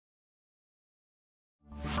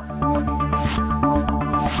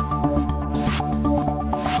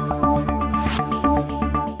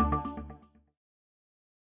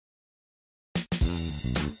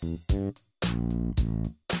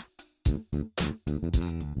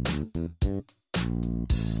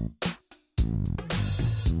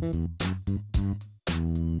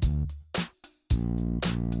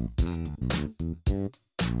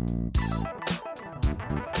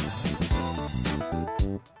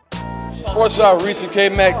Sports Shop, Reese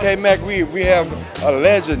Kmac. Kmac, we have a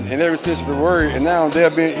legend in every sense of the word, and now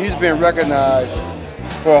he's been recognized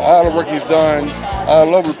for all the work he's done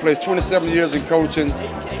all over the place. 27 years in coaching.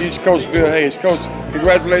 He's coached Bill Hayes. Coach,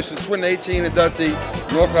 congratulations, 2018 inductee,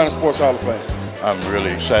 North Carolina Sports Hall of Fame. I'm really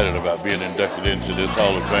excited about being inducted into this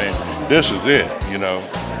Hall of Fame. This is it, you know.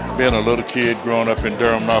 Being a little kid growing up in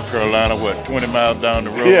Durham, North Carolina, 20 miles down the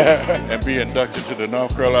road, and be inducted to the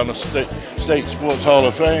North Carolina State Sports Hall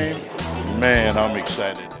of Fame, man, I'm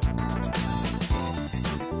excited.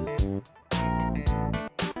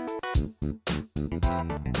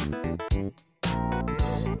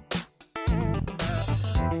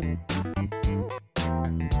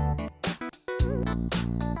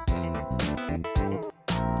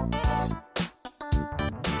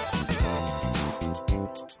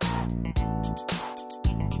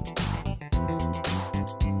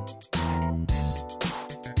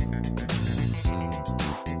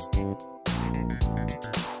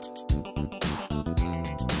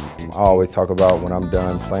 I always talk about when I'm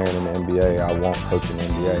done playing in the NBA, I won't coach in the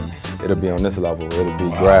NBA. It'll be on this level. It'll be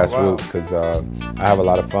grassroots because I have a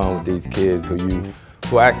lot of fun with these kids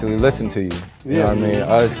who actually listen to you. You know what I mean?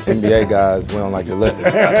 Us NBA guys, we don't like to listen.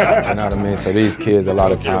 You know what I mean? So these kids, a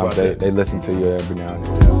lot of times, they listen to you every now and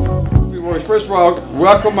then. First of all,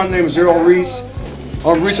 welcome. My name is Earl Reese.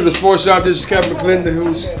 I'm Reese of the Sports Shop. This is Kevin McClendon,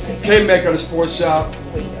 who's Kmac of the Sports Shop.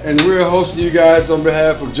 And we're hosting you guys on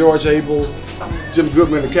behalf of George Abel, Jim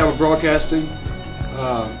Goodman, the Capital Broadcasting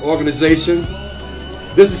organization.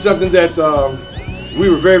 This is something that we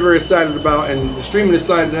were very, very excited about and extremely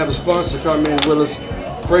excited to have a sponsor come in with us.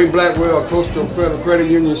 Frank Blackwell, Coastal Federal Credit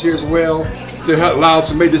Union is here as well to help allow us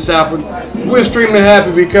to make this happen. We're extremely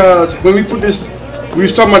happy because when we put this, we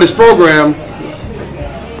was talking about this program,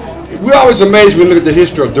 we're always amazed when we look at the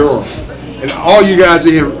history of Durham. And all you guys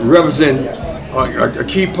here represent a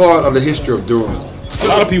key part of the history of Durham. A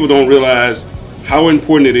lot of people don't realize how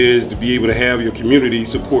important it is to be able to have your community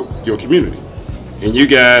support your community. And you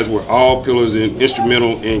guys were all pillars and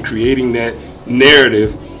instrumental in creating that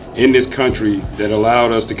narrative in this country that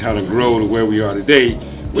allowed us to kind of grow to where we are today,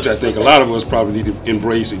 which I think a lot of us probably need to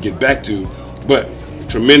embrace and get back to. But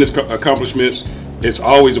tremendous accomplishments. It's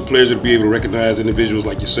always a pleasure to be able to recognize individuals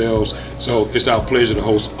like yourselves. So it's our pleasure to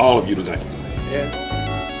host all of you tonight. Yeah.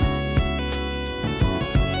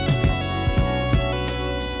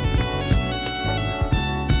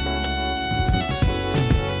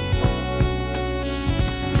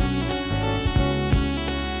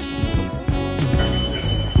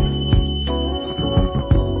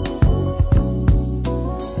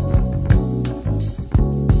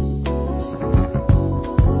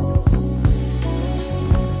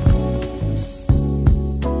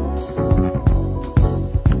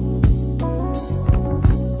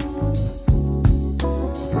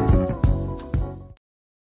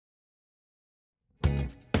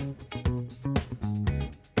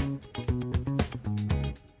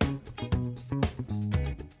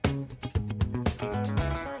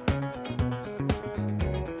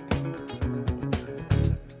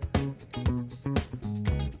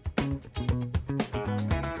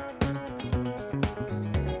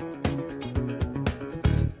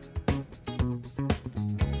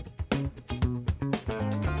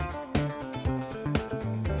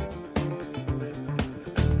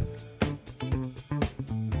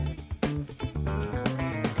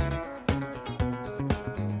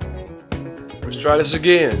 Let's try this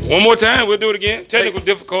again. One more time, we'll do it again. Technical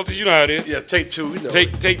difficulties, you know how it is. Yeah, take two. You know.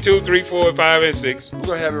 Take 2, 3, 4, 5, and 6. We're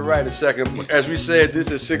gonna have it right in a second. As we said, this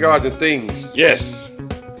is Cigars and Things. Yes.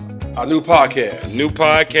 Our new podcast. New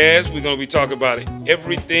podcast. We're gonna be talking about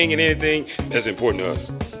everything and anything that's important to us.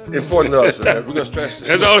 Important to us. We're gonna stress it.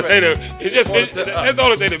 That's all the thing that's all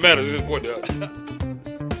the thing that matters. Is important to us.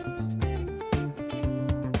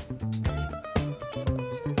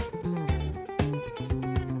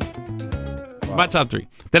 My top 3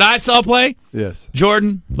 that I saw play. Yes.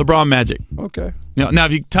 Jordan, LeBron, Magic. Okay. Now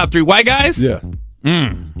if you top 3 white guys. Yeah.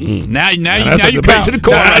 Now you come to the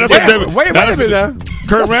core. Wait a minute now.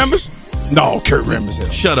 Kurt Rambis? No, Kurt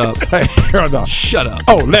Rambis. Shut up. No. Shut up.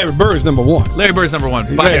 Oh, Larry Bird's number 1. Larry Bird's number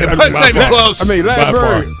 1. Larry Let's not even close. I mean, Larry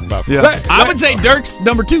Bird. I would say Dirk's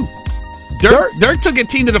number 2. Dirk took a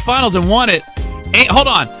team to the finals and won it. Hold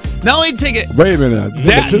on. Not only take it. Wait a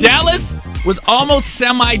minute. Dallas was almost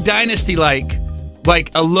semi-dynasty like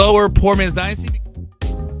a lower poor man's dynasty.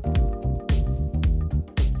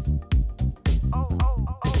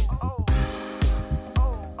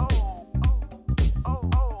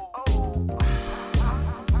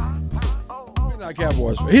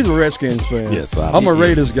 Cowboys fan. He's a Redskins fan. Yes, I'm a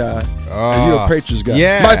Raiders guy. And you're a Patriots guy.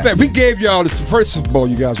 Yeah. Matter of fact, we gave y'all this first Super Bowl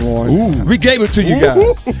you guys won. Ooh. We gave it to you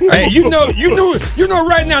guys. Hey, you know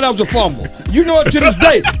right now that was a fumble. You know it to this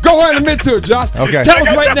day. Go ahead and admit to it, Josh. Okay. Tell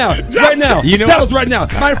us right now. Right now. You know Tell us right now.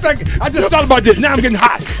 Matter of fact, I just thought about this. Now I'm getting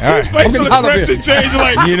hot. All right. I'm getting hot up here. Change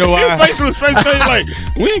like You know why? his facial expression change like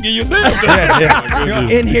we ain't give you a damn.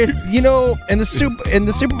 And here's, and the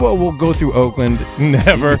Super Bowl will go through Oakland.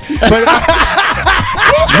 Never. But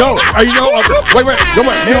No, you know, wait, no,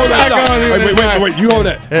 wait, you hold that. Wait, you hold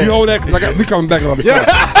that. You hold that, because we coming back on the side.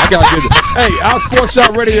 I gotta get it. Hey, our Sports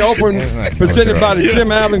Shop Radio open, presented by the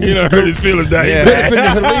Jim Allen. You know, hurt his feelings down. Benefiting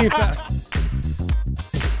the Helene.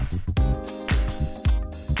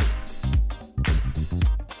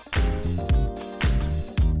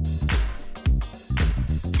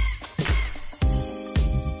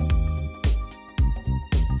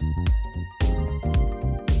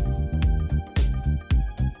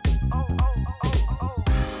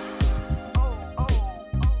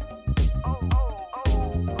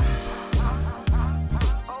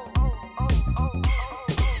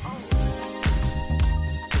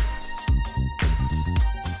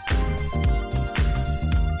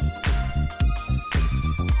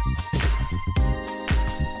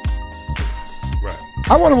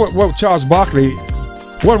 I wonder what Charles Barkley,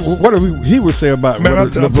 he would say about man.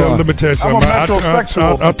 LeBron. Let me tell you something.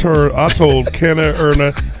 I told Kenny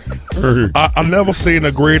Erna, I never seen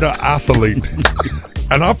a greater athlete.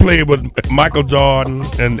 And I played with Michael Jordan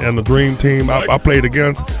and the Dream Team. I played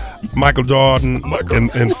against Michael Jordan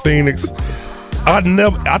in Phoenix. I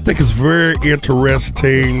think it's very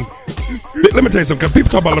interesting. Let me tell you something. 'Cause people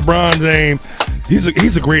talk about LeBron James.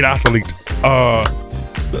 He's a great athlete.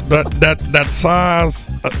 That size.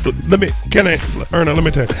 Kenny Erna, let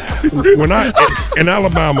me tell you. When in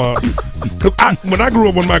Alabama, when I grew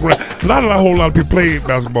up with Michael, not a whole lot of people played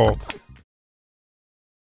basketball.